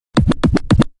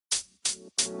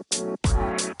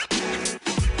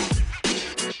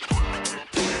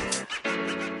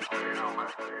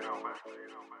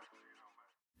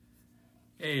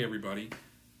Hey everybody,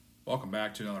 welcome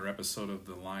back to another episode of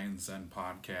the Lions Zen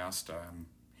podcast. I'm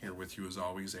here with you as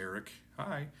always, Eric.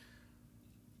 Hi.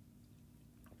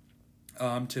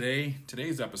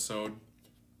 Today's episode,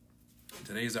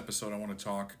 I want to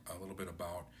talk a little bit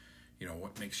about,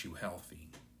 what makes you healthy,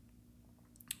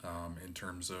 in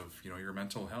terms of, your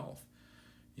mental health,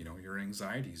 your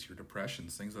anxieties, your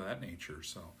depressions, things of that nature.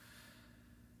 So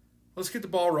let's get the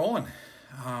ball rolling.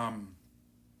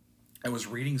 I was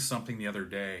reading something the other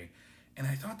day, and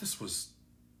I thought this was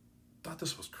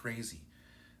crazy,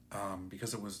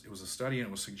 because it was a study, and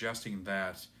it was suggesting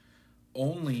that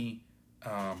only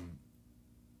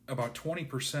about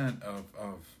 20%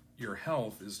 of your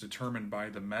health is determined by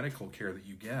the medical care that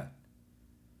you get.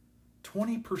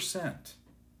 20%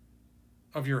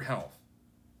 of your health,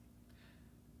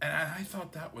 and I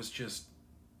thought that was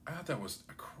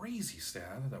a crazy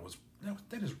stat. I thought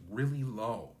that is really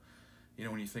low.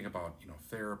 When you think about,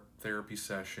 therapy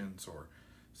sessions or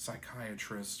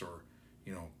psychiatrists or,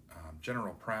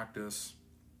 general practice,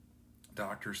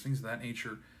 doctors, things of that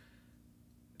nature,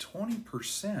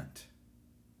 20%,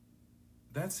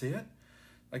 that's it?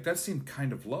 Like, that seemed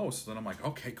kind of low. So then I'm like,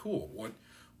 okay, cool.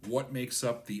 What makes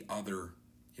up the other,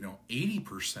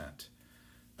 80%?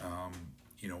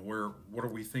 What are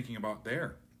we thinking about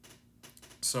there?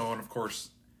 So, and of course,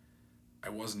 I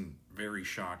wasn't very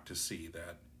shocked to see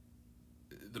that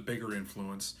the bigger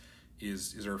influence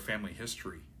is our family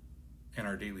history and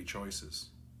our daily choices.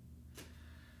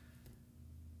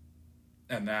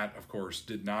 And that, of course,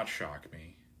 did not shock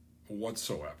me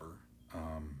whatsoever.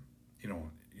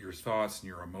 Your thoughts and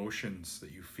your emotions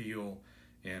that you feel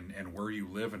and where you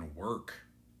live and work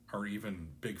are even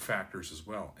big factors as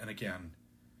well. And again,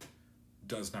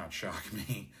 does not shock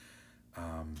me.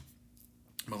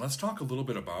 But let's talk a little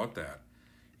bit about that.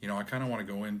 I kind of want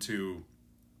to go into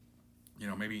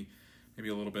maybe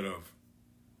a little bit of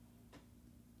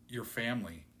your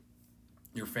family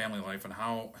life and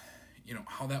how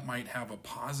that might have a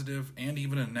positive and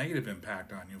even a negative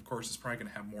impact on you. Of course, it's probably going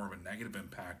to have more of a negative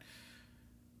impact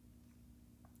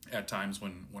at times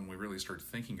when we really start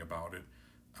thinking about it.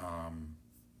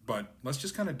 But let's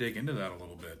just kind of dig into that a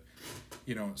little bit.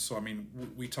 So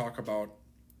we talk about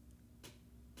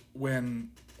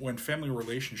when family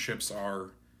relationships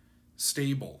are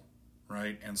stable,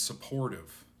 right, and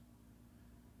supportive.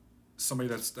 Somebody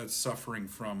that's suffering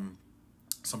from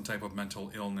some type of mental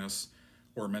illness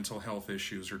or mental health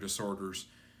issues or disorders,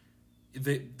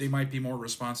 they might be more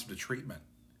responsive to treatment.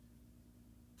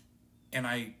 And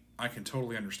I can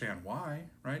totally understand why,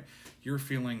 right? You're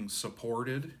feeling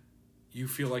supported. You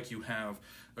feel like you have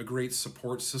a great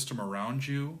support system around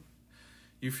you.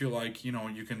 You feel like, you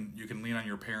can lean on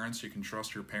your parents, you can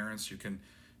trust your parents, you can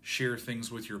share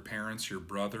things with your parents, your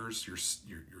brothers, your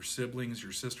siblings,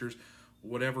 your sisters,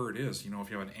 whatever it is. If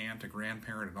you have an aunt, a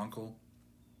grandparent, an uncle,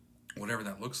 whatever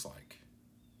that looks like.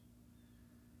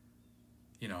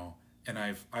 And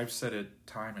I've said it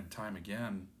time and time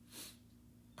again,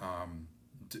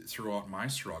 throughout my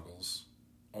struggles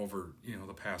over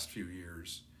the past few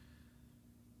years.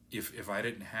 If I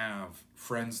didn't have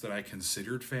friends that I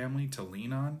considered family to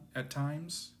lean on at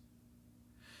times,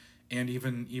 and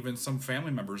even some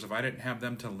family members, if I didn't have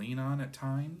them to lean on at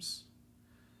times,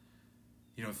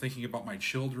 thinking about my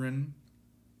children,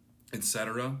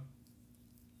 etc.,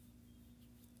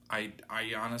 I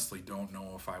honestly don't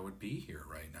know if I would be here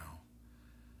right now.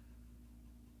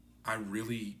 I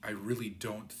really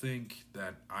don't think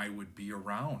that I would be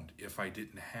around if I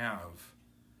didn't have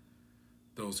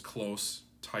those close,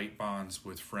 tight bonds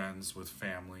with friends, with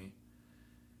family.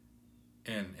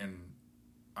 And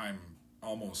I'm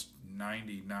almost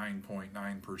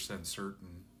 99.9%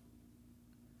 certain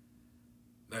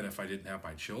that if I didn't have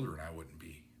my children, I wouldn't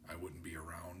be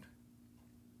around.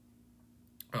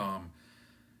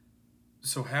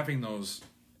 So having those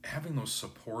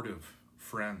supportive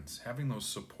friends, having those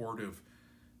supportive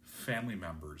family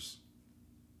members,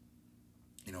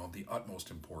 of the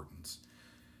utmost importance.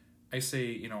 I say,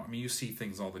 you see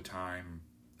things all the time,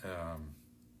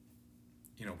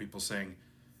 people saying,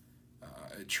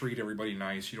 treat everybody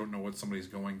nice, you don't know what somebody's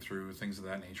going through, things of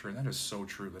that nature. And that is so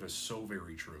true. That is so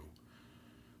very true.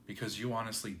 Because you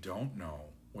honestly don't know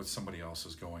what somebody else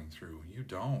is going through. You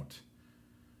don't.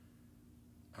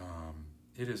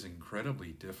 It is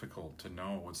incredibly difficult to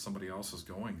know what somebody else is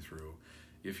going through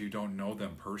if you don't know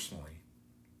them personally,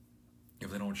 if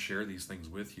they don't share these things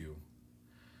with you.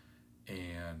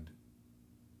 And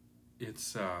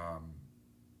it's a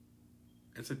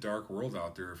dark world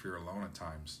out there if you're alone at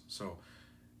times. So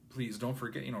please don't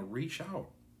forget, reach out.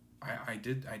 I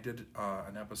did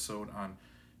an episode on,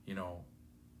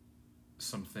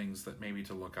 some things that maybe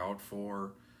to look out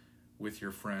for, with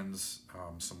your friends,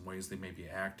 some ways they may be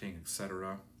acting,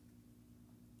 etc.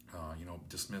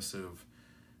 Dismissive,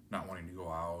 not wanting to go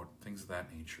out, things of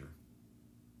that nature.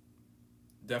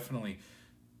 Definitely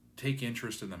take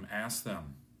interest in them, ask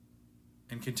them,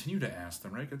 and continue to ask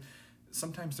them, right? 'Cause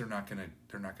sometimes they're not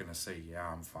gonna say, yeah,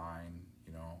 I'm fine,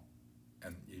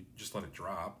 and you just let it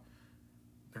drop.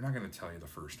 They're not gonna tell you the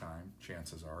first time.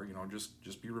 Chances are,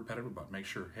 just be repetitive about it. Make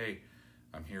sure, hey,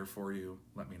 I'm here for you.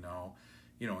 Let me know.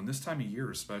 In this time of year,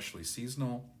 especially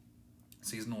seasonal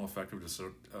affective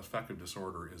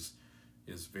disorder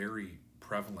is very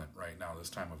prevalent right now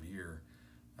this time of year.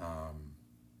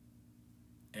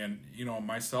 And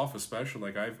myself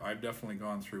especially, like I've definitely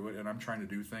gone through it, and I'm trying to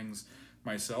do things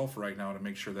myself right now to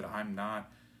make sure that I'm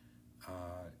not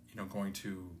going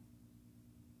to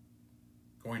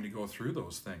go through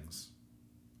those things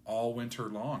all winter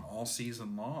long, all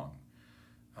season long.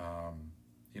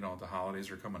 The holidays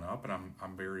are coming up, and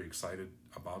I'm very excited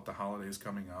about the holidays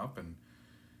coming up, and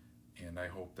I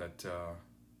hope that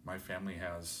my family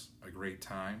has a great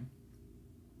time,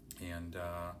 and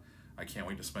I can't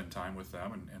wait to spend time with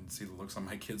them and see the looks on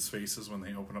my kids' faces when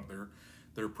they open up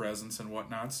their presents and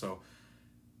whatnot. So,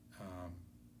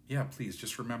 please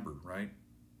just remember, right?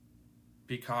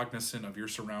 Be cognizant of your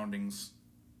surroundings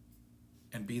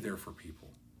and be there for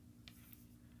people.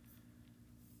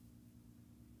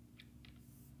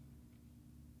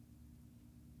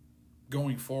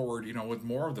 Going forward, with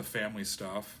more of the family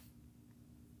stuff,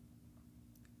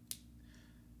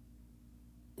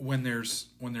 when there's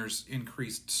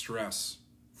increased stress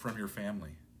from your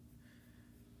family,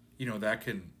 that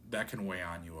can weigh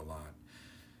on you a lot.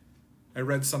 I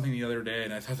read something the other day,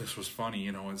 and I thought this was funny.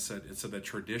 It said that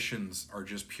traditions are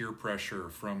just peer pressure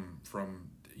from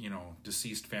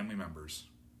deceased family members.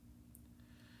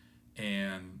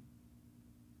 And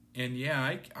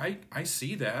yeah, I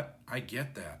see that. I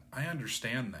get that. I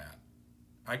understand that.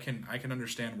 I can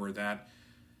understand where that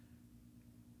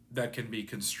can be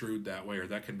construed that way, or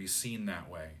that can be seen that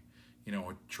way.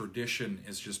 A tradition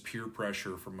is just peer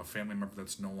pressure from a family member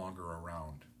that's no longer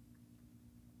around.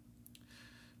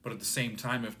 But at the same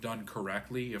time, if done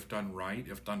correctly, if done right,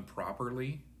 if done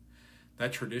properly,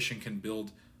 that tradition can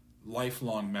build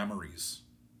lifelong memories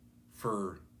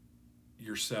for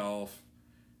yourself,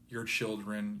 your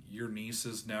children, your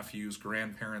nieces, nephews,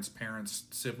 grandparents, parents,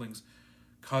 siblings,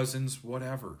 cousins,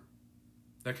 whatever.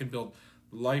 That can build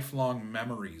lifelong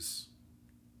memories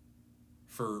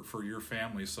for your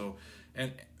family. So,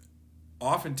 and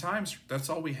oftentimes that's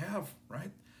all we have,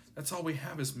 right? That's all we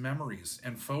have is memories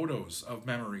and photos of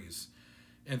memories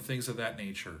and things of that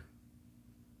nature.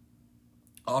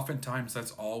 Oftentimes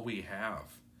that's all we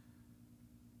have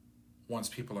once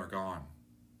people are gone.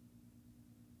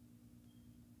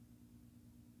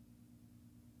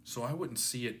 So I wouldn't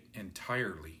see it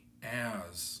entirely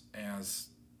as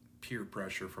peer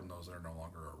pressure from those that are no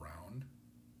longer around.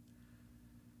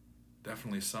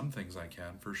 Definitely some things I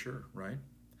can, for sure, right?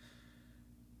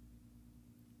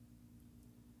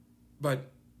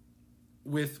 But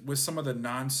with some of the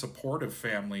non-supportive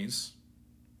families,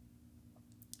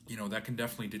 that can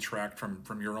definitely detract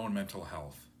from your own mental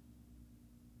health.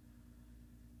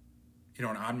 And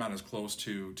I'm not as close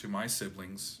to my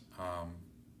siblings,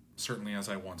 certainly as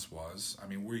I once was. I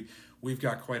mean, we've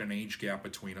got quite an age gap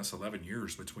between us, 11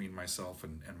 years between myself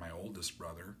and my oldest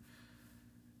brother.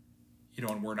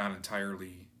 And we're not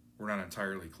entirely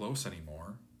close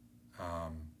anymore.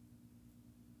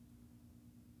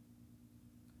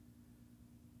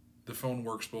 The phone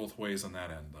works both ways on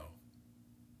that end, though.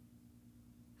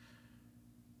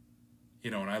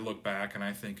 And I look back and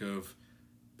I think of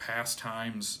past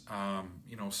times,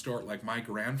 like my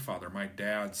grandfather, my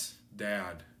dad's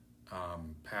dad,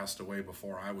 passed away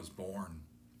before I was born.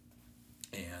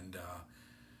 And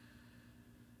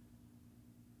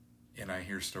I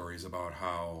hear stories about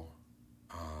how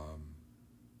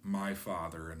my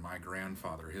father and my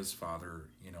grandfather, his father,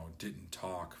 didn't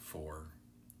talk for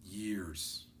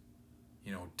years,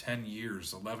 10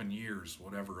 years, 11 years,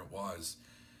 whatever it was.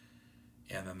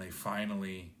 And then they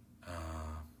finally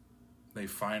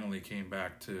came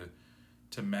back to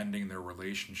mending their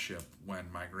relationship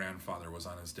when my grandfather was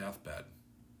on his deathbed,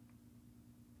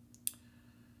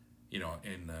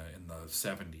 in the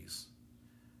 70s.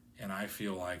 And I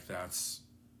feel like that's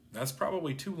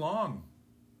probably too long.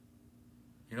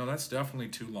 That's definitely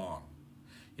too long.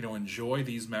 Enjoy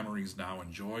these memories now.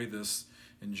 Enjoy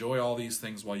all these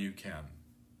things while you can.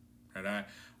 And I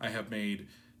have made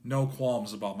no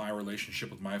qualms about my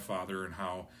relationship with my father and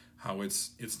how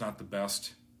it's not the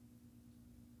best,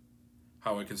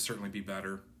 how it could certainly be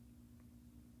better.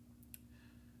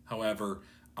 However,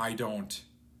 I don't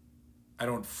I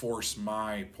don't force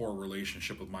my poor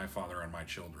relationship with my father on my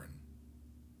children.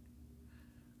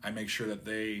 I make sure that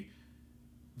they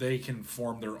can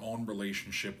form their own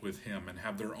relationship with him and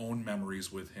have their own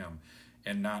memories with him,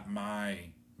 and not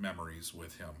my memories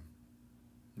with him,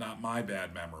 not my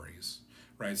bad memories,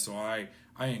 right? So I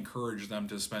encourage them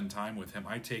to spend time with him.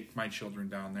 I take my children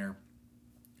down there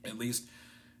at least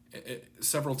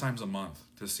several times a month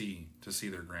to see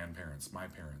their grandparents, my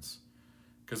parents,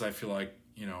 because I feel like,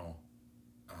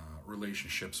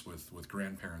 relationships with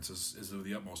grandparents is of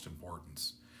the utmost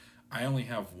importance. I only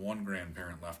have one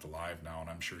grandparent left alive now, and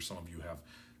I'm sure some of you have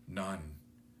none.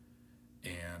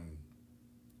 And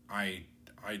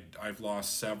I've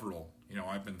lost several.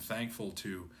 I've been thankful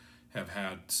to have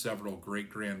had several great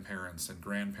grandparents and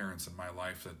grandparents in my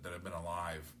life that have been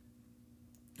alive,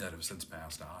 that have since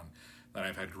passed on, that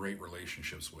I've had great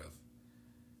relationships with.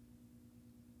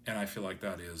 And I feel like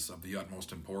that is of the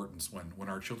utmost importance when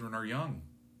our children are young.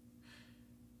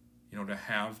 To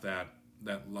have that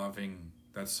loving,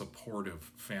 that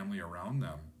supportive family around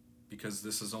them, because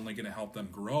this is only going to help them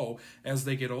grow as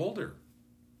they get older.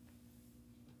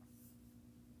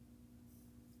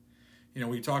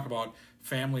 We talk about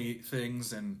family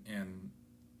things and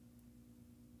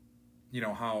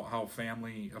how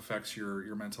family affects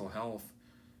your mental health.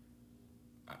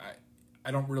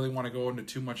 I don't really want to go into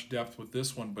too much depth with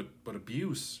this one, but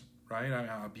abuse, right?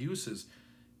 Abuse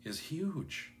is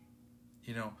huge.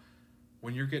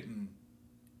 When you're getting,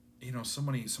 so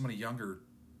many younger,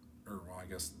 or I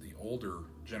guess the older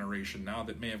generation now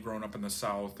that may have grown up in the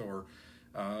South or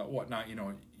whatnot.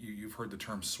 You've heard the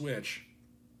term switch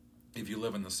if you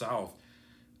live in the South.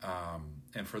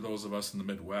 And for those of us in the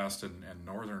Midwest and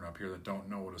Northern up here that don't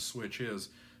know what a switch is,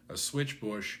 a switch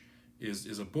bush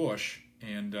is a bush,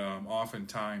 and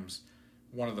oftentimes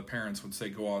one of the parents would say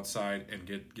go outside and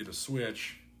get a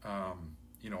switch,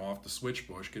 off the switch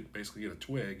bush, get a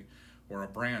twig or a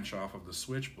branch off of the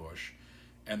switch bush,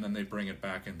 and then they bring it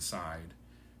back inside,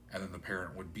 and then the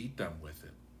parent would beat them with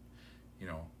it.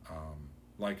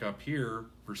 Like up here,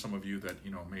 for some of you that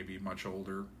may be much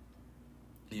older,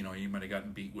 you might have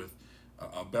gotten beat with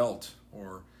a belt,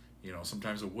 or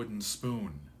sometimes a wooden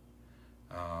spoon.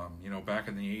 Back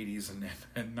in the 80s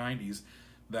and 90s,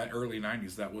 that early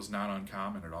 90s, that was not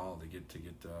uncommon at all to get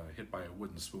hit by a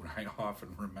wooden spoon. I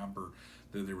often remember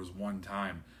that there was one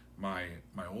time my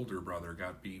older brother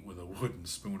got beat with a wooden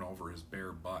spoon over his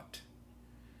bare butt,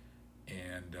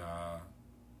 and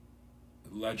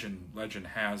legend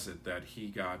has it that he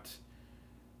got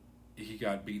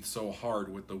beat so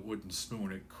hard with the wooden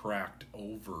spoon it cracked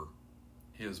over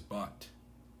his butt.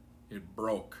 It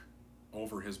broke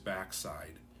over his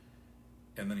backside,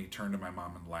 and then he turned to my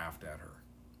mom and laughed at her.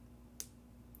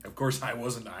 Of course, I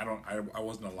wasn't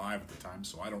alive at the time,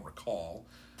 so I don't recall.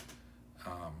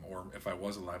 Or if I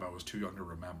was alive, I was too young to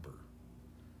remember.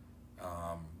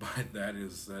 But that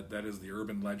is the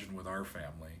urban legend with our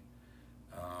family.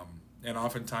 And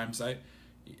oftentimes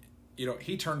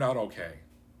he turned out okay,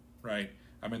 right?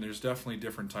 I mean, there's definitely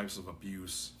different types of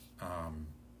abuse,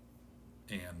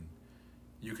 and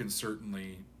you can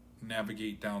certainly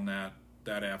navigate down that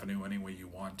avenue any way you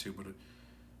want to, but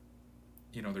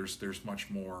there's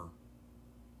much more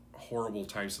horrible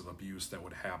types of abuse that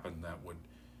would happen that would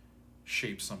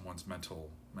shape someone's mental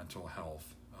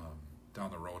health down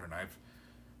the road. And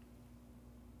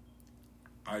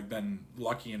I've been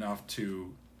lucky enough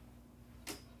to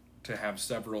have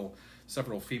several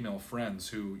female friends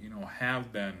who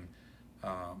have been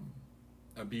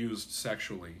abused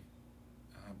sexually,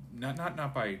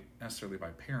 not by necessarily by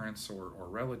parents or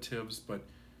relatives, but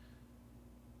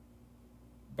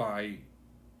by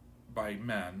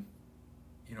men,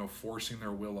 forcing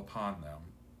their will upon them.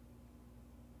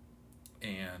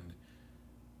 And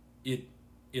it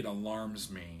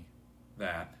alarms me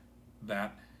that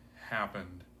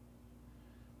happened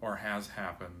or has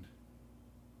happened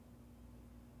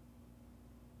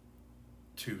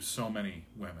to so many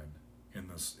women in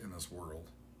this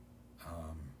world.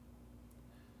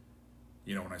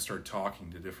 When I started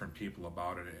talking to different people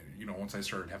about it, once I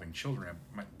started having children, I have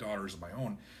my daughters of my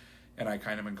own, and I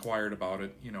kind of inquired about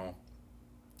it,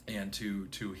 and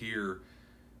to hear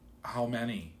how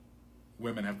many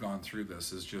women have gone through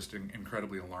this is just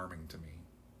incredibly alarming to me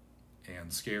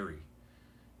and scary.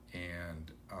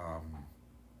 And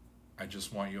I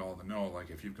just want you all to know,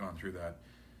 like, if you've gone through that,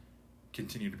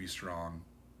 continue to be strong.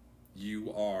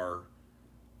 You are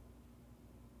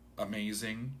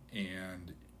amazing,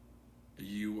 and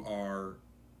you are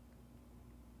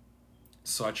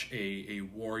such a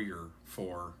warrior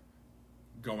for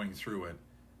going through it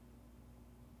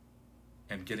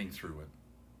and getting through it,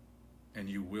 and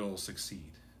you will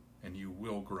succeed. and you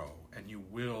will grow, and you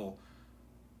will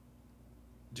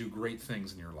do great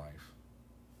things in your life.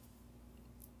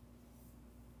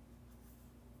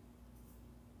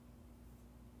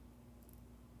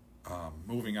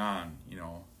 Moving on,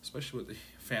 especially with the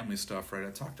family stuff, right?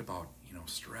 I talked about,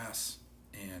 stress,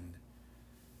 and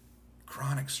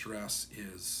chronic stress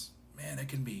is, man, it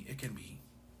can be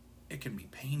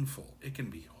painful. It can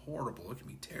be horrible. It can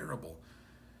be terrible.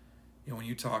 When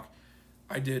you talk,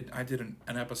 I did an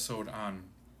episode on,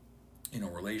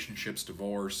 relationships,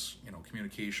 divorce,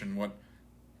 communication, what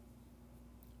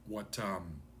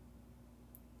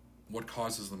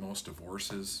causes the most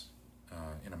divorces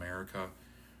in America,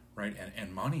 right?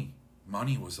 And money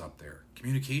was up there.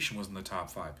 Communication was in the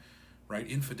top 5, right?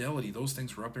 Infidelity, those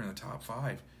things were up there in the top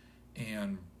 5.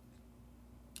 And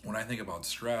when I think about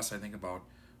stress, I think about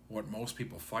what most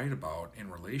people fight about in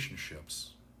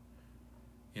relationships,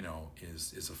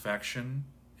 is affection,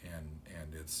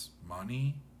 and it's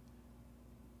money.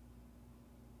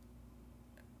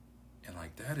 And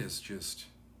like, that is just,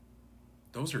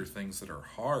 those are things that are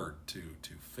hard to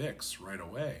fix right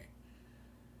away.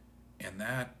 And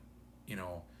that,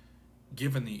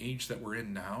 given the age that we're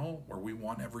in now, where we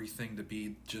want everything to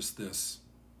be just this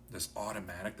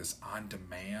automatic, this on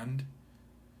demand,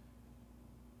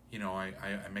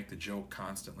 I make the joke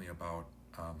constantly about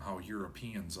how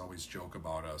Europeans always joke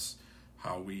about us,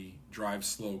 how we drive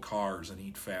slow cars and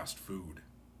eat fast food.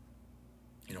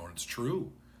 And it's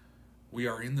true. We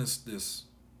are in this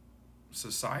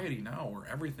society now where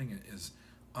everything is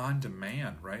on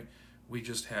demand, right? We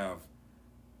just have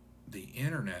the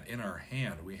internet in our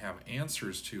hand. We have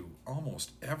answers to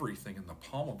almost everything in the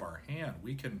palm of our hand.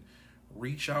 We can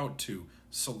reach out to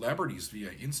celebrities via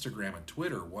Instagram and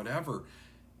Twitter, whatever,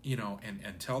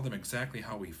 and tell them exactly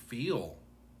how we feel.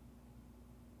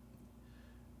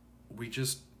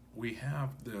 We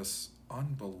have this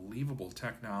unbelievable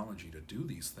technology to do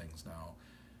these things now,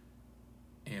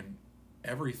 and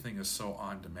everything is so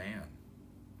on demand.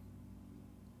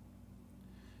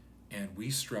 And we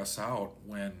stress out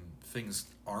when things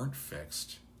aren't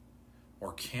fixed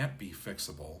or can't be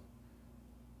fixable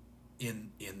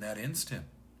in that instant.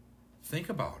 Think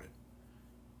about it.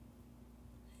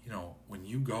 When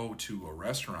you go to a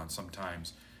restaurant,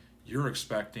 sometimes you're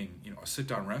expecting, a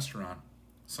sit-down restaurant,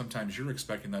 sometimes you're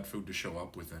expecting that food to show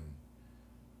up within,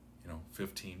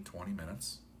 15, 20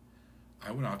 minutes.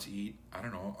 I went out to eat,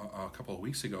 a couple of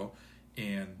weeks ago,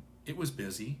 and it was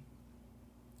busy,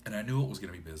 and I knew it was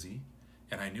going to be busy,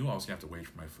 and I knew I was going to have to wait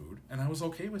for my food, and I was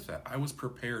okay with that. I was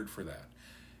prepared for that.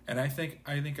 And I think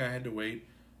I had to wait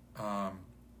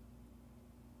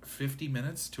 50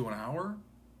 minutes to an hour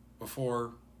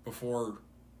before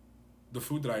the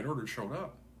food that I'd ordered showed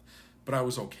up. But I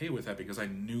was okay with that because I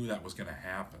knew that was going to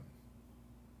happen.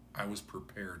 I was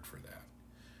prepared for that.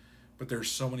 But there's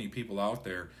so many people out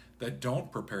there that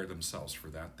don't prepare themselves for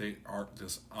that. They are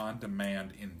this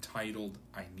on-demand, entitled,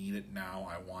 I need it now,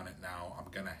 I want it now,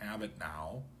 I'm going to have it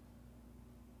now.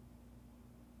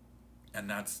 And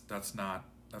that's not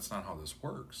how this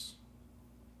works.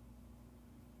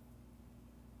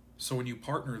 So when you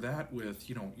partner that with,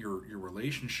 your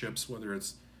relationships, whether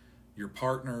it's your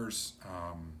partners,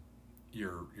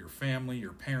 your family,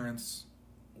 your parents,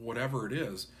 whatever it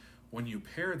is, when you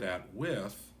pair that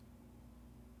with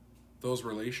those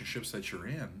relationships that you're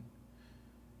in,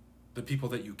 the people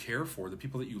that you care for, the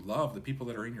people that you love, the people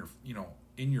that are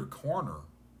in your corner,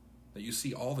 that you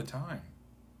see all the time,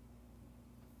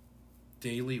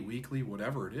 daily, weekly,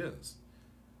 whatever it is,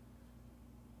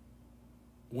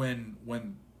 when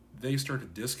they start to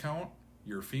discount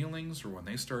your feelings, or when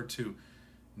they start to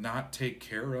not take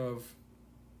care of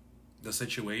the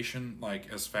situation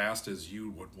like as fast as you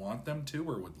would want them to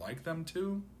or would like them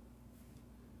to,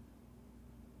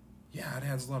 yeah, it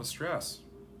adds a lot of stress.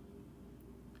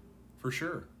 For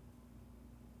sure.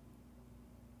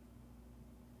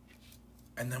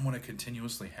 And then when it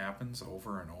continuously happens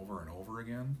over and over and over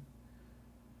again,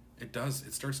 it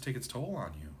starts to take its toll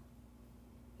on you.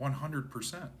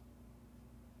 100%.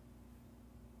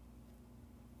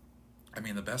 I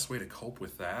mean, the best way to cope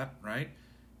with that, right,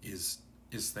 is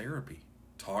therapy.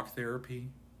 Talk therapy.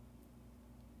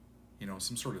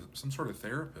 Some sort of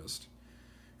therapist.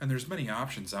 And there's many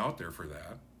options out there for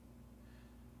that.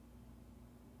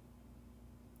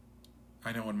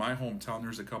 I know in my hometown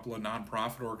there's a couple of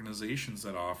nonprofit organizations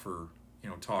that offer,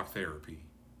 talk therapy.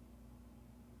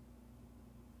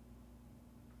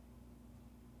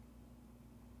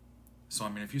 So, I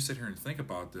mean, if you sit here and think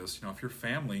about this, if your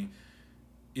family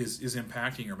is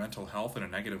impacting your mental health in a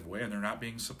negative way and they're not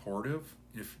being supportive,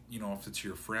 if it's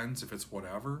your friends, if it's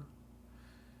whatever,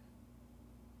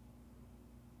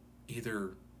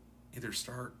 either either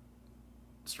start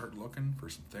looking for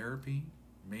some therapy,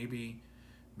 maybe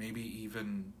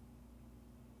even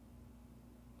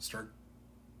start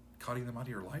cutting them out of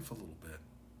your life a little bit.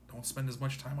 Don't spend as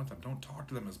much time with them. Don't talk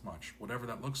to them as much, whatever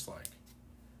that looks like.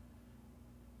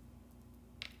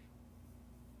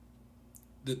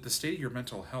 The state of your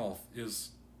mental health is,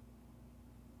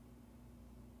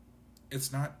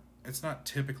 it's not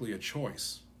typically a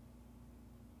choice.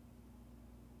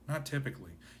 Not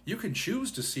typically. You can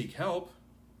choose to seek help.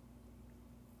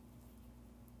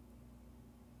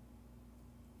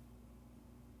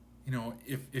 You know,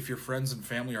 if your friends and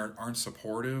family aren't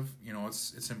supportive, you know,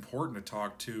 it's important to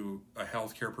talk to a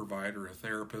healthcare provider, a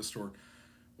therapist, or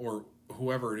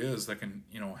whoever it is that can,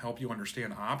 you know, help you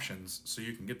understand options so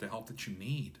you can get the help that you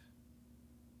need.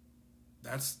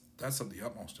 That's of the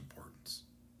utmost importance.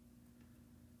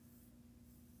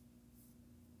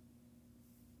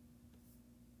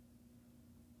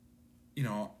 You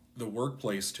know, the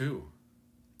workplace too.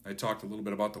 I talked a little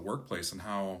bit about the workplace and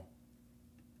how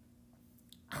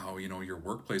you know your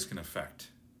workplace can affect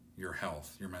your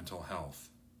health, your mental health.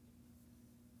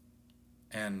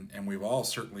 And we've all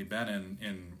certainly been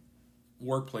in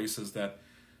workplaces that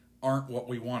aren't what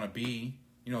we want to be.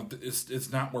 You know,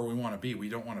 it's not where we want to be. We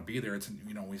don't want to be there. It's,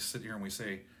 you know, we sit here and we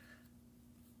say,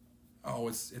 oh,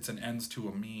 it's an ends to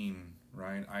a mean,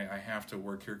 right? I have to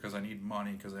work here because I need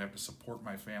money, because I have to support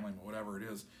my family, whatever it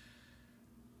is.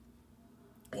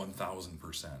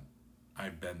 1,000%.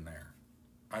 I've been there.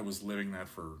 I was living that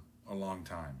for a long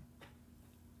time.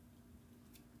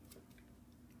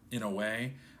 In a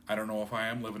way, I don't know if I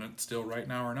am living it still right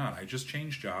now or not. I just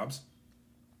changed jobs.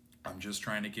 I'm just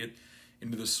trying to get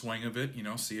into the swing of it, you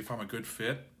know, see if I'm a good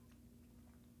fit,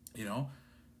 you know.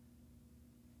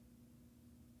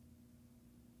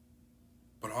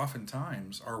 But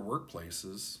oftentimes, our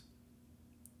workplaces,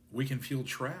 we can feel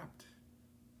trapped.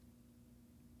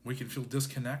 We can feel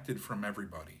disconnected from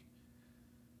everybody.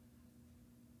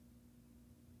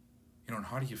 You know, and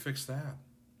how do you fix that?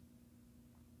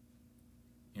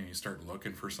 You know, you start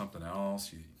looking for something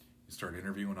else. You start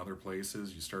interviewing other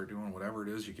places. You start doing whatever it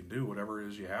is you can do, whatever it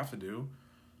is you have to do.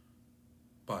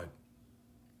 But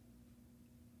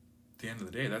at the end of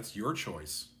the day, that's your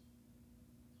choice.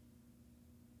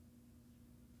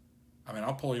 I mean,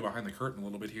 I'll pull you behind the curtain a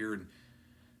little bit here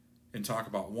and talk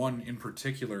about one in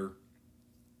particular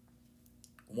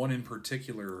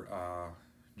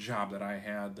job that I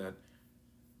had that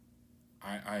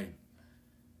I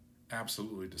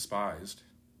absolutely despised.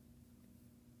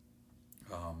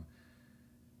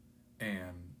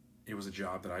 And it was a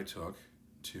job that I took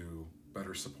to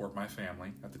better support my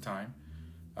family at the time.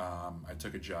 I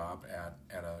took a job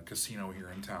at a casino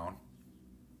here in town.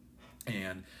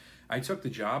 And I took the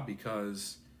job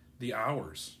because the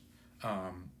hours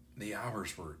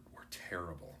were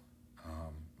terrible.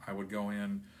 I would go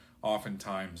in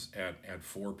oftentimes at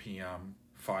 4 p.m.,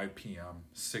 5 p.m.,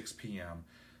 6 p.m.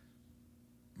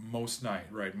 Most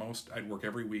I'd work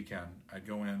every weekend. I'd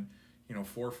go in, you know,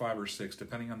 4, 5, or 6,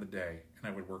 depending on the day,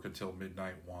 and I would work until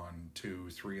midnight, 1, 2,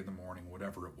 3 in the morning,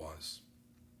 whatever it was.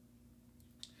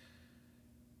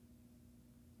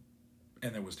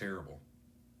 And it was terrible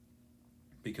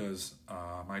because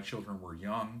my children were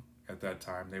young at that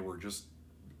time. They were just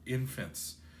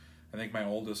infants. I think my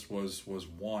oldest was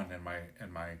 1,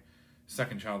 and my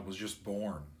second child was just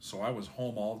born. So I was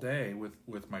home all day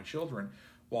with my children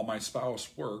while my spouse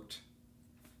worked.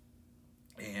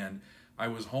 And I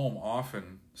was home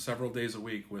often, several days a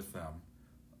week with them,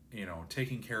 you know,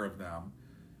 taking care of them.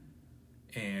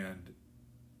 And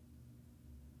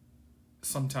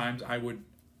sometimes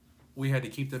we had to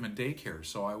keep them in daycare,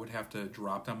 so I would have to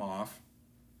drop them off,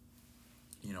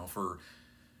 you know, for,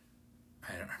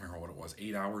 I don't remember what it was,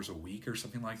 8 hours a week or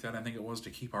something like that, I think it was, to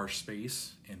keep our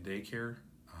space in daycare.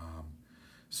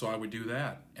 So I would do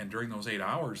that. And during those 8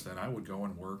 hours, then I would go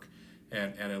and work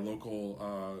at a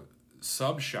local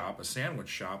sub shop, a sandwich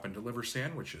shop, and deliver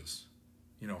sandwiches,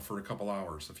 you know, for a couple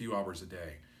hours, a few hours a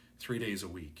day, 3 days a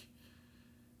week.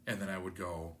 And then I would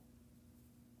go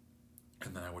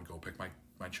pick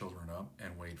my children up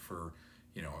and wait for,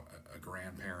 you know, a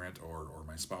grandparent or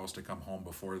my spouse to come home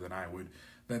before then I would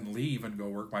then leave and go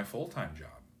work my full-time job.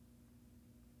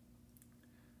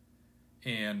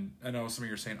 And I know some of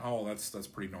you are saying, oh, that's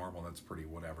pretty normal, that's pretty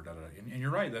whatever, da, da, da. And you're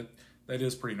right, that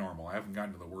is pretty normal. I haven't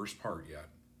gotten to the worst part yet.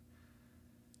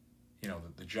 You know,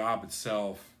 the job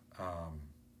itself,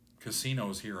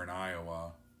 casinos here in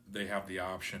Iowa, they have the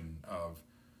option of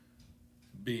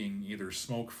being either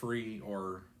smoke-free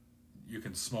or you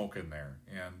can smoke in there.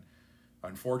 And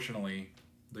unfortunately,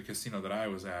 the casino that I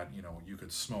was at, you know, you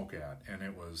could smoke at, and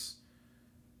it was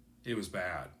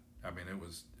bad. I mean,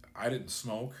 I didn't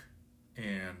smoke,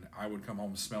 and I would come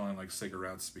home smelling like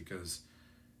cigarettes because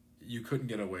you couldn't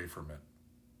get away from it.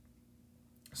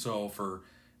 So for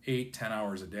 8-10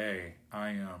 hours a day, I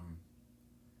am,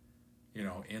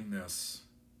 in this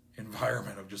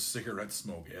environment of just cigarette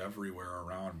smoke everywhere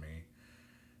around me.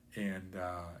 And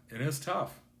it is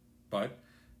tough, but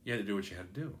you had to do what you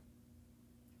had to do.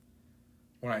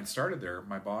 When I started there,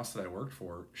 my boss that I worked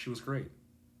for, she was great.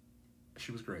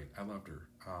 She was great. I loved her.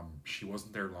 She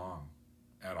wasn't there long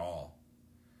at all.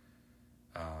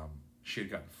 She had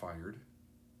gotten fired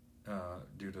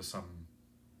due to some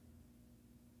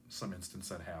instance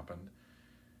that happened,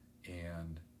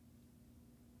 and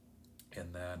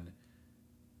then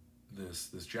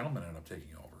this gentleman ended up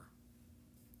taking over,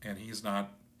 and he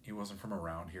wasn't from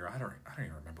around here. I don't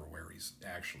even remember where he's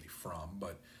actually from,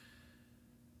 but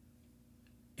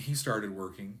he started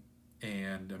working,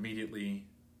 and immediately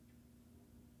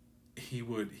he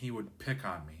would pick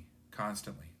on me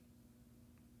constantly,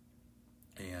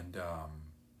 and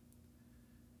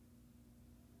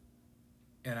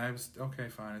I was okay,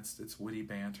 fine. It's witty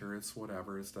banter. It's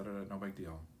whatever. It's no big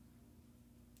deal.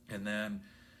 And then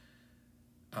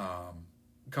a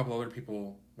couple other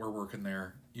people were working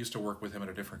there. Used to work with him at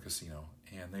a different casino,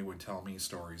 and they would tell me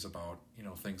stories about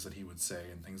things that he would say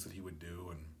and things that he would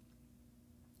do,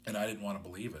 and I didn't want to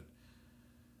believe it,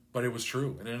 but it was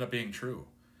true. It ended up being true.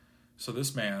 So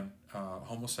this man,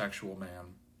 homosexual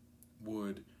man,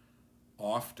 would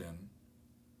often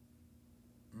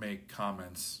make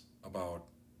comments about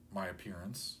my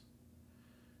appearance.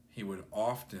 He would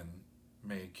often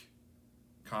make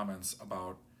comments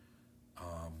about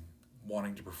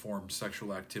wanting to perform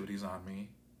sexual activities on me.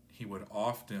 He would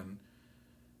often,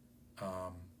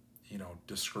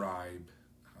 describe.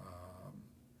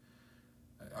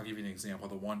 I'll give you an example.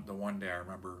 The one day I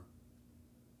remember,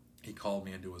 he called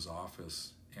me into his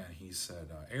office and he said,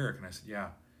 "Eric," and I said, "Yeah,"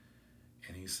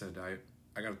 and he said, "I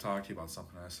got to talk to you about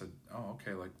something." And I said, "Oh,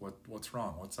 okay. Like what's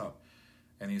wrong? What's up?"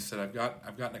 And he said,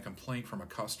 I've gotten a complaint from a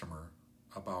customer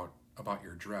about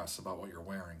your dress, about what you're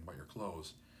wearing, about your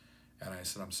clothes." And I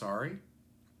said, "I'm sorry."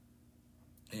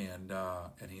 And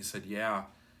he said, "Yeah,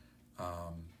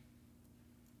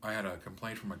 I had a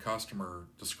complaint from a customer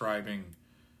describing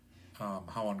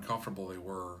how uncomfortable they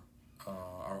were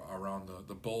around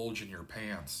the bulge in your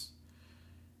pants."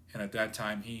 And at that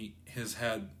time, his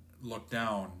head looked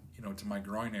down, to my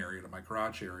groin area, to my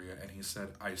crotch area, and he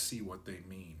said, "I see what they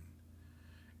mean."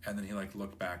 And then he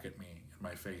looked back at me in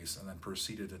my face, and then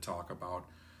proceeded to talk about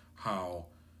how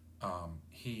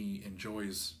he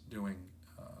enjoys doing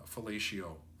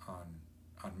fellatio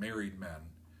on married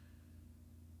men.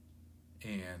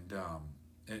 And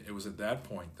it was at that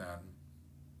point then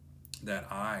that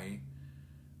I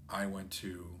went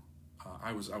to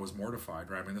I was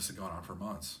mortified, right? I mean, this had gone on for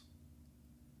months,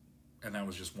 and that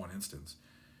was just one instance.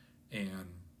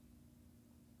 And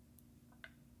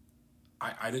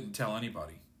I didn't tell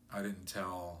anybody. I didn't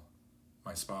tell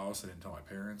my spouse. I didn't tell my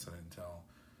parents. I didn't tell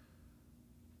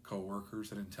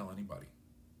co-workers. I didn't tell anybody.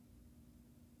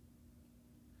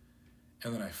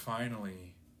 And then I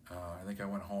finally, I think I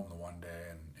went home the one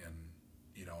day, and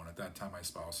at that time my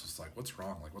spouse was like, "What's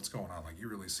wrong? Like, what's going on? Like, you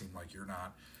really seem like you're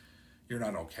not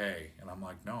okay." And I'm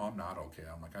like, "No, I'm not okay."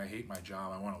 I'm like, "I hate my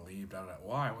job. I want to leave."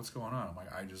 Why? What's going on? I'm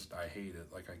like, I hate it.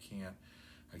 Like, I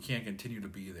can't continue to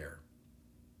be there.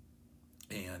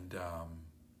 And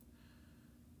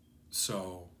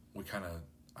so we kind of,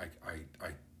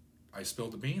 I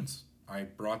spilled the beans. I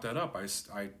brought that up. I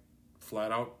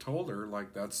flat out told her,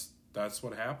 like, that's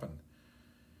what happened.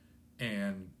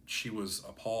 And she was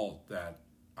appalled that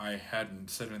I hadn't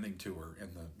said anything to her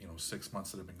in the 6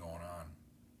 months that had been going on.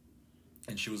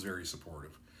 And she was very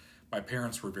supportive. My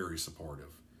parents were very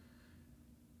supportive.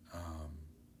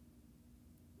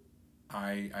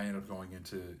 I ended up going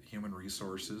into human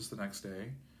resources the next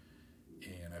day,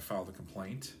 and I filed a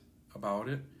complaint about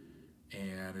it,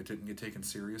 and it didn't get taken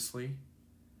seriously.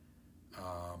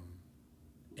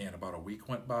 And about a week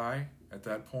went by. At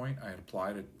that point, I had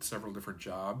applied at several different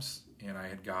jobs, and I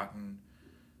had gotten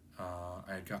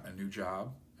a new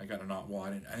job. I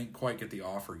didn't quite get the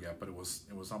offer yet, but it was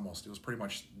pretty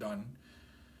much done.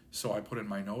 So I put in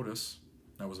my notice.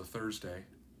 That was a Thursday,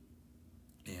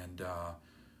 and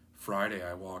Friday night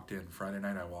I walked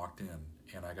in,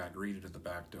 and I got greeted at the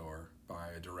back door by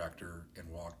a director and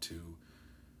walked to,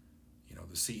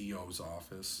 the CEO's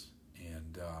office,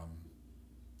 and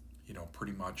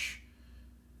pretty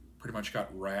much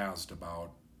got razzed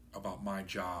about my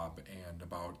job and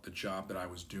about the job that I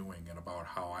was doing, and about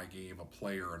how I gave a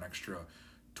player an extra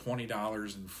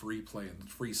 $20 in free play and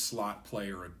free slot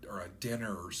play or a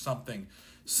dinner or something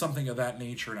of that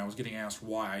nature, and I was getting asked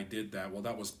why I did that. Well,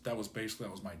 that was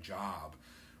my job,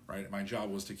 right? My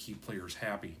job was to keep players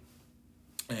happy,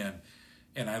 and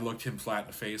I looked him flat in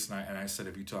the face, and I said,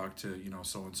 "Have you talked to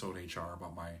so and so at HR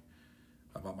about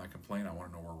my complaint? I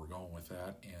want to know where we're going with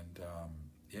that." And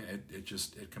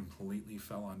it completely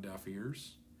fell on deaf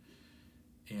ears,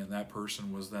 and that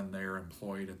person was then there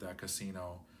employed at that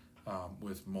casino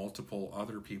with multiple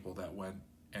other people that went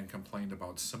and complained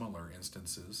about similar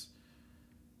instances.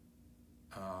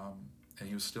 And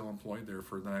he was still employed there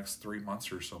for the next 3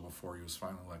 months or so before he was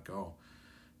finally let go.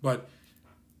 But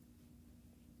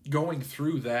going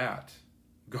through that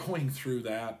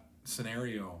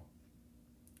scenario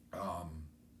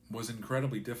was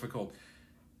incredibly difficult.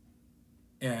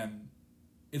 And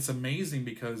it's amazing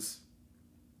because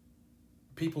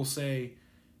people will say,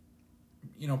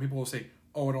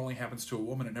 "Oh, it only happens to a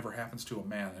woman. It never happens to a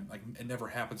man. And like, it never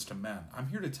happens to men." I'm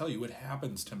here to tell you it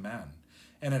happens to men.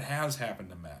 And it has happened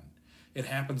to men. It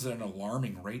happens at an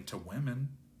alarming rate to women.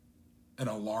 And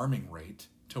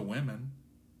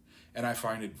I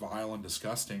find it vile and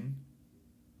disgusting.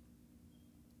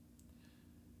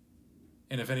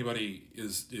 And if anybody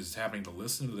is having to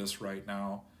listen to this right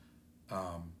now,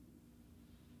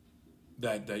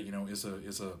 that is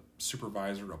a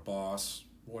supervisor, a boss,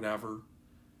 whatever,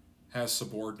 has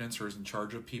subordinates or is in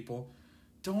charge of people,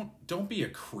 don't be a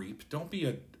creep. Don't be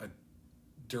a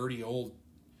dirty old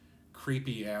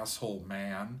creepy asshole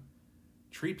man.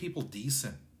 Treat people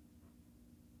decent.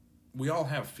 We all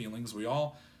have feelings.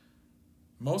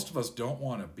 Most of us don't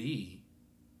want to be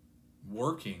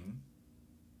working,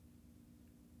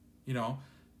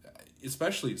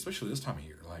 especially this time of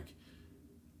year. Like,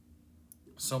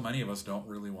 so many of us don't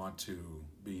really want to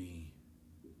be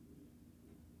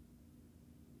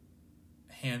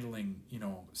handling,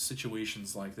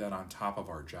 situations like that on top of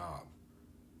our job.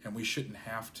 And we shouldn't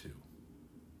have to.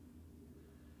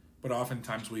 But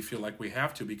oftentimes we feel like we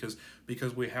have to because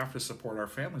we have to support our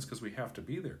families, because we have to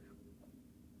be there.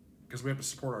 Because we have to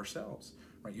support ourselves,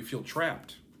 right? You feel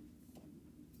trapped.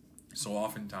 So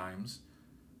oftentimes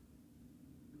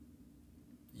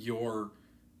your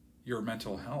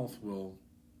mental health will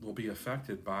be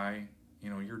affected by,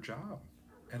 your job.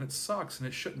 And it sucks, and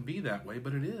it shouldn't be that way,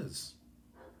 but it is.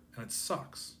 And it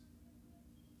sucks.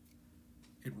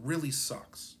 It really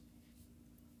sucks.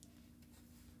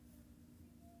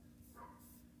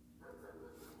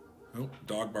 Oh,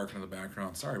 dog barking in the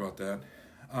background. Sorry about that.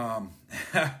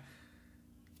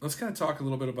 Let's kind of talk a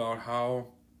little bit about how,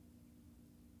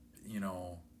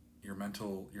 your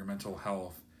mental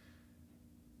health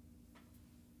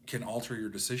can alter your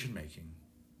decision making.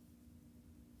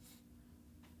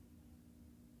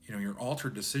 Your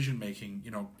altered decision making,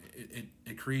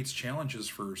 it creates challenges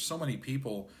for so many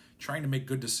people trying to make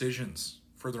good decisions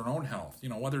for their own health.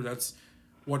 Whether that's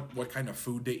what kind of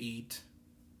food to eat,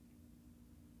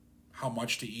 how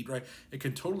much to eat, right? You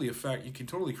can totally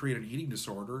create an eating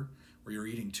disorder where you're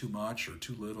eating too much or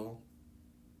too little.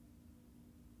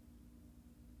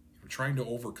 Trying to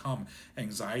overcome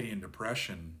anxiety and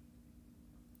depression,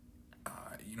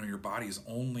 your body is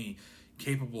only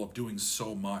capable of doing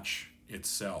so much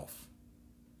itself.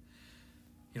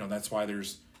 That's why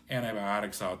there's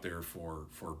antibiotics out there for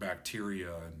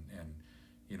bacteria and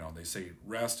they say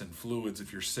rest and fluids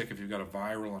if you're sick, if you've got a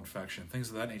viral infection, things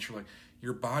of that nature. Like,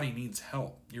 your body needs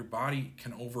help. Your body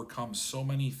can overcome so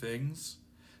many things,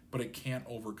 but it can't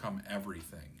overcome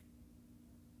everything.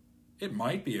 It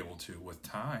might be able to with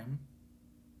time.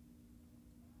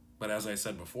 But as I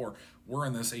said before, we're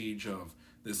in this age of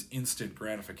this instant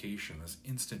gratification, this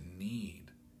instant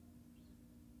need.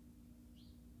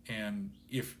 And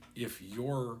if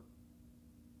you're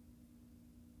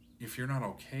not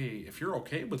okay, if you're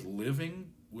okay with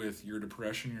living with your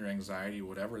depression, your anxiety,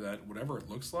 whatever it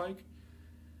looks like,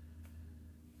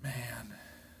 man,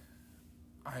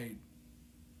 I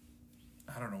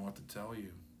don't know what to tell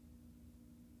you.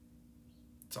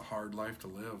 It's a hard life to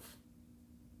live.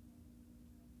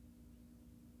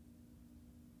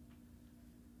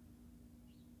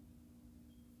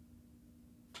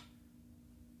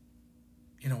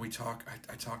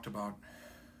 I talked about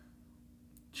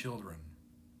children,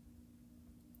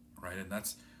 right? And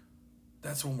that's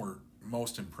when we're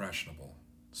most impressionable,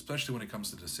 especially when it comes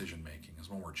to decision making, is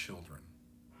when we're children.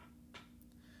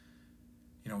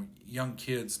 Young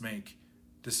kids make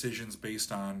decisions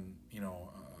based on,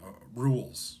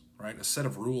 rules, right? A set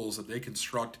of rules that they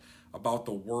construct about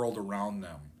the world around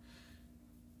them.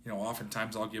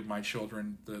 Oftentimes I'll give my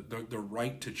children the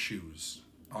right to choose.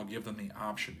 I'll give them the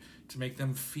option to make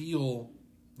them feel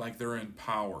like they're in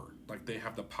power, like they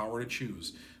have the power to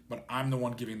choose, but I'm the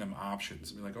one giving them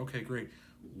options. Be like, okay, great.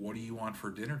 What do you want for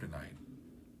dinner tonight?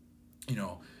 You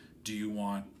know, do you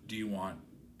want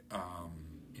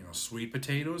sweet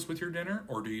potatoes with your dinner,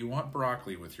 or do you want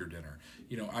broccoli with your dinner?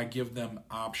 I give them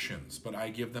options, but I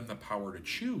give them the power to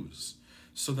choose.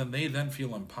 So then they then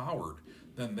feel empowered.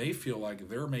 Then they feel like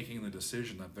they're making the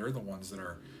decision, that they're the ones that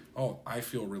are, oh, I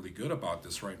feel really good about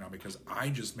this right now because I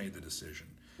just made the decision.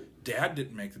 Dad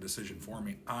didn't make the decision for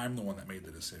me. I'm the one that made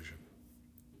the decision.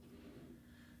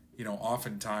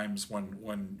 Oftentimes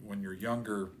when you're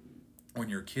younger, when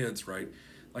you're kids, right?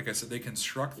 Like I said, they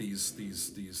construct this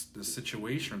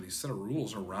situation or these set of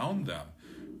rules around them,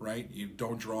 right? You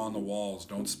don't draw on the walls,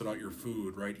 don't spit out your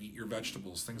food, right? Eat your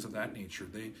vegetables, things of that nature.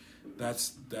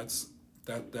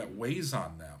 That weighs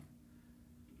on them.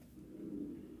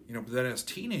 But then as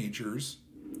teenagers,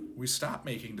 we stop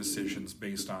making decisions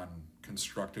based on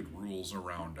constructed rules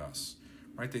around us,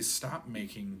 right? They stop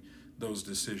making those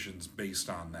decisions based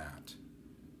on that.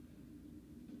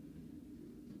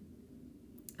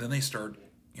 Then they start,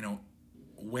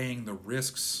 weighing the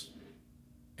risks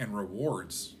and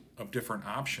rewards of different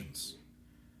options.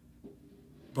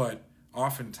 But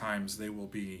oftentimes they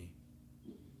won't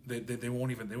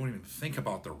even think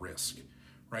about the risk,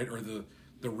 right? Or the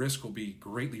risk will be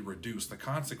greatly reduced. The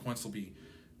consequence will be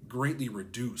greatly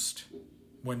reduced.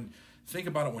 Think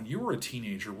about it, when you were a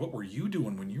teenager, what were you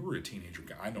doing when you were a teenager?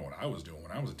 I know what I was doing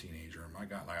when I was a teenager. My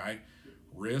God,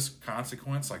 risk,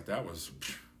 consequence, like that was,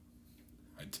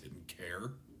 I didn't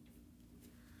care.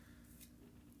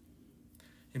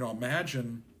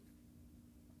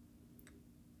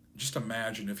 Just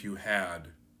imagine if you had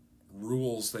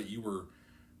rules that you were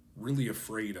really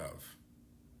afraid of.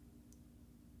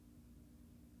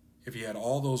 If you had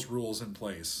all those rules in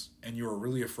place and you were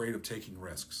really afraid of taking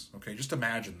risks, okay, just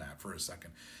imagine that for a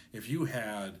second. If you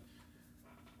had,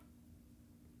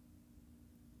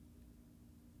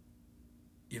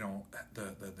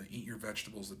 the eat your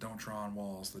vegetables, the don't draw on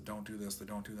walls, the don't do this, the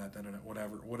don't do that,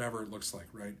 whatever it looks like,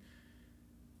 right?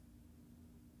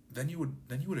 Then you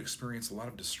would experience a lot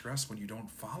of distress when you don't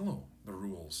follow the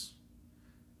rules,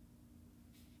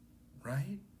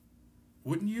 right?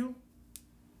 Wouldn't you?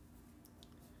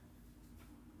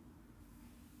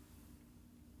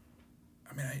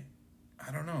 I mean,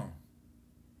 I don't know.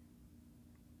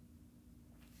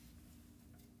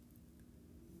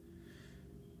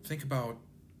 Think about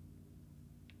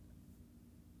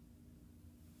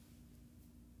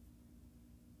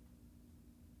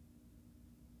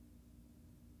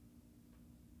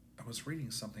I was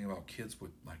reading something about kids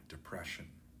with depression,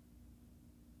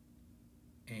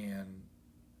 and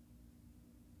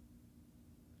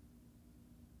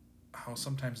how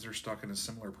sometimes they're stuck in a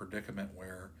similar predicament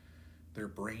where their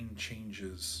brain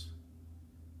changes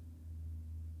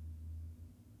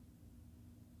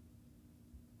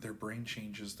their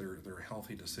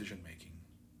healthy decision making.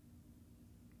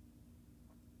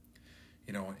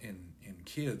 In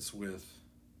kids with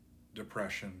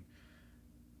depression,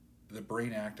 the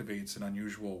brain activates in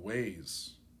unusual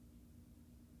ways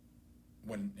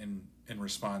when in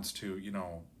response to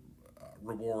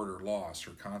reward or loss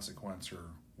or consequence or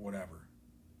whatever.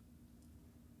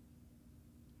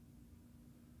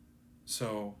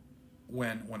 So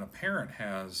when a parent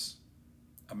has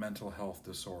a mental health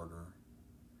disorder,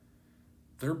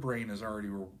 their brain is already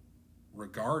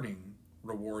regarding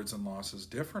rewards and losses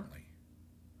differently.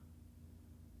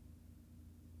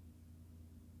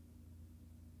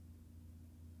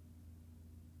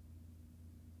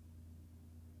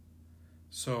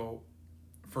 So,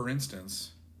 for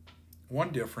instance, one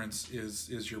difference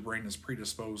is your brain is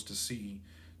predisposed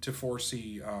to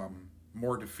foresee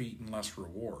more defeat and less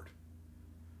reward.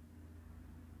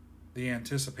 The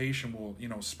anticipation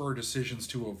will, spur decisions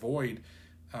to avoid,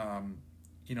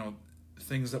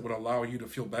 things that would allow you to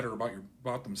feel better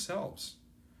about themselves.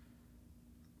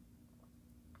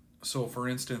 So, for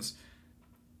instance,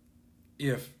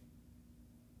 if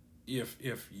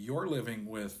you're living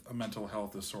with a mental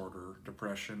health disorder,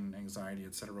 depression, anxiety,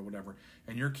 etc., whatever,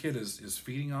 and your kid is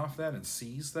feeding off that and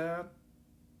sees that,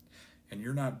 and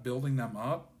you're not building them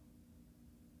up,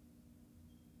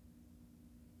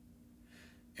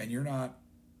 and you're not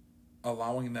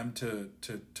allowing them to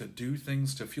do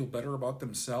things to feel better about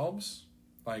themselves,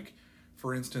 like,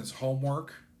 for instance,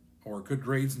 homework or good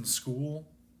grades in school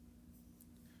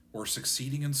or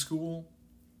succeeding in school,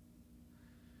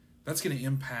 that's going to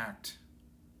impact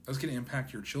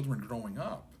your children growing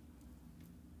up.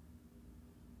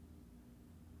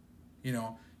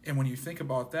 And when you think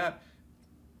about that,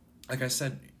 like I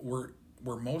said, we're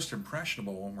most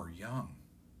impressionable when we're young,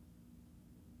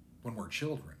 when we're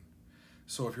children.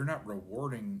 So if you're not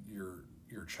rewarding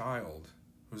your child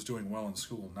who's doing well in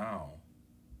school now,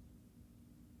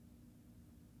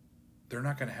 they're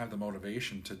not going to have the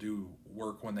motivation to do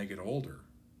work when they get older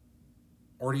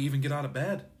or to even get out of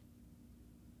bed.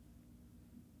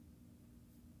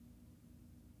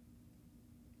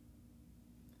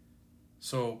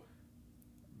 So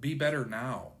be better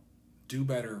now. Do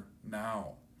better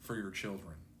now for your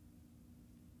children.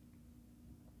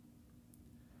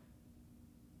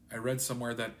 I read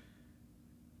somewhere that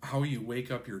how you wake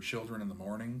up your children in the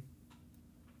morning,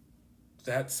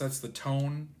 that sets the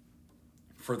tone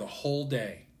for the whole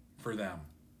day for them.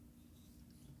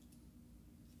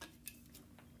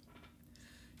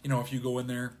 You know, if you go in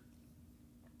there,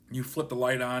 you flip the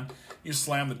light on, you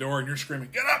slam the door, and you're screaming,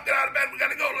 get up, get out of bed, we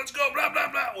gotta go, let's go, blah, blah,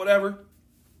 blah, whatever.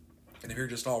 And if you're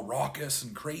just all raucous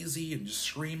and crazy and just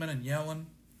screaming and yelling,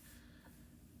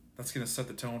 that's going to set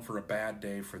the tone for a bad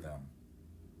day for them.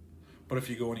 But if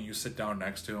you go in and you sit down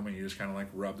next to them and you just kind of like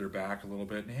rub their back a little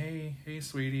bit, and hey,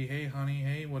 sweetie, hey, honey,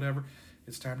 hey, whatever,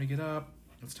 it's time to get up,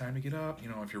 it's time to get up. You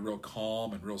know, if you're real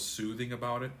calm and real soothing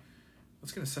about it,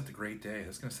 that's going to set the great day.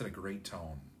 That's going to set a great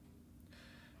tone.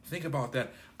 Think about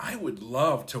that. I would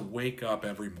love to wake up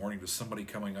every morning to somebody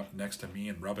coming up next to me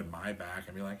and rubbing my back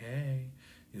and be like, hey,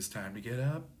 it's time to get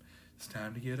up. It's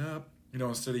time to get up. You know,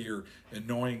 instead of your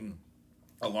annoying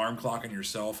alarm clock on your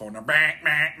cell phone,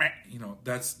 you know,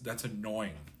 that's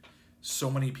annoying. So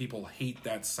many people hate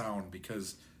that sound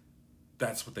because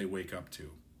that's what they wake up to.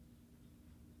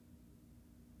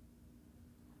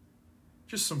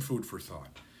 Just some food for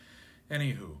thought.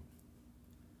 Anywho,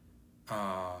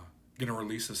 gonna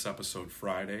release this episode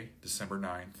Friday, December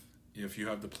 9th. If you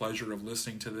have the pleasure of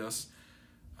listening to this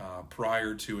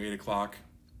prior to 8 o'clock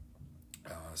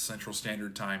Central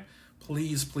Standard Time,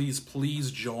 please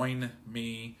join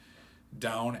me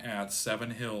down at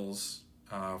Seven Hills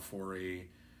for a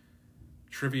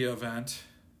trivia event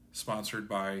sponsored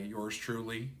by yours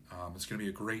truly. It's going to be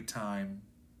a great time.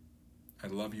 I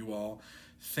love you all.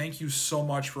 Thank you so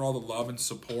much for all the love and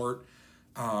support.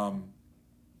 I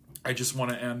just want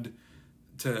to end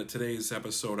today's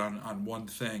episode on one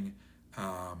thing.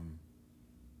 I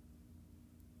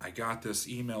got this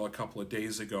email a couple of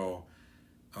days ago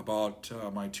about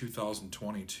my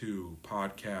 2022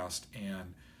 podcast,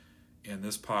 and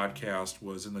this podcast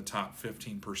was in the top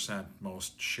 15%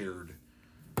 most shared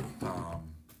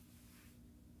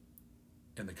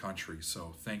in the country.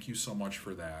 So thank you so much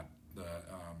for that.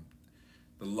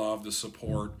 The love, the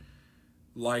support.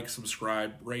 Like,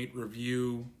 subscribe, rate,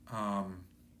 review.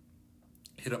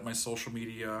 Hit up my social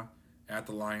media at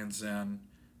The Lion's Den.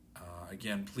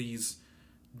 Again, please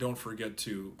don't forget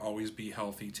to always be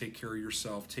healthy. Take care of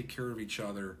yourself. Take care of each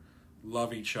other.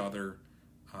 Love each other.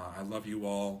 I love you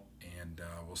all, and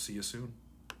we'll see you soon.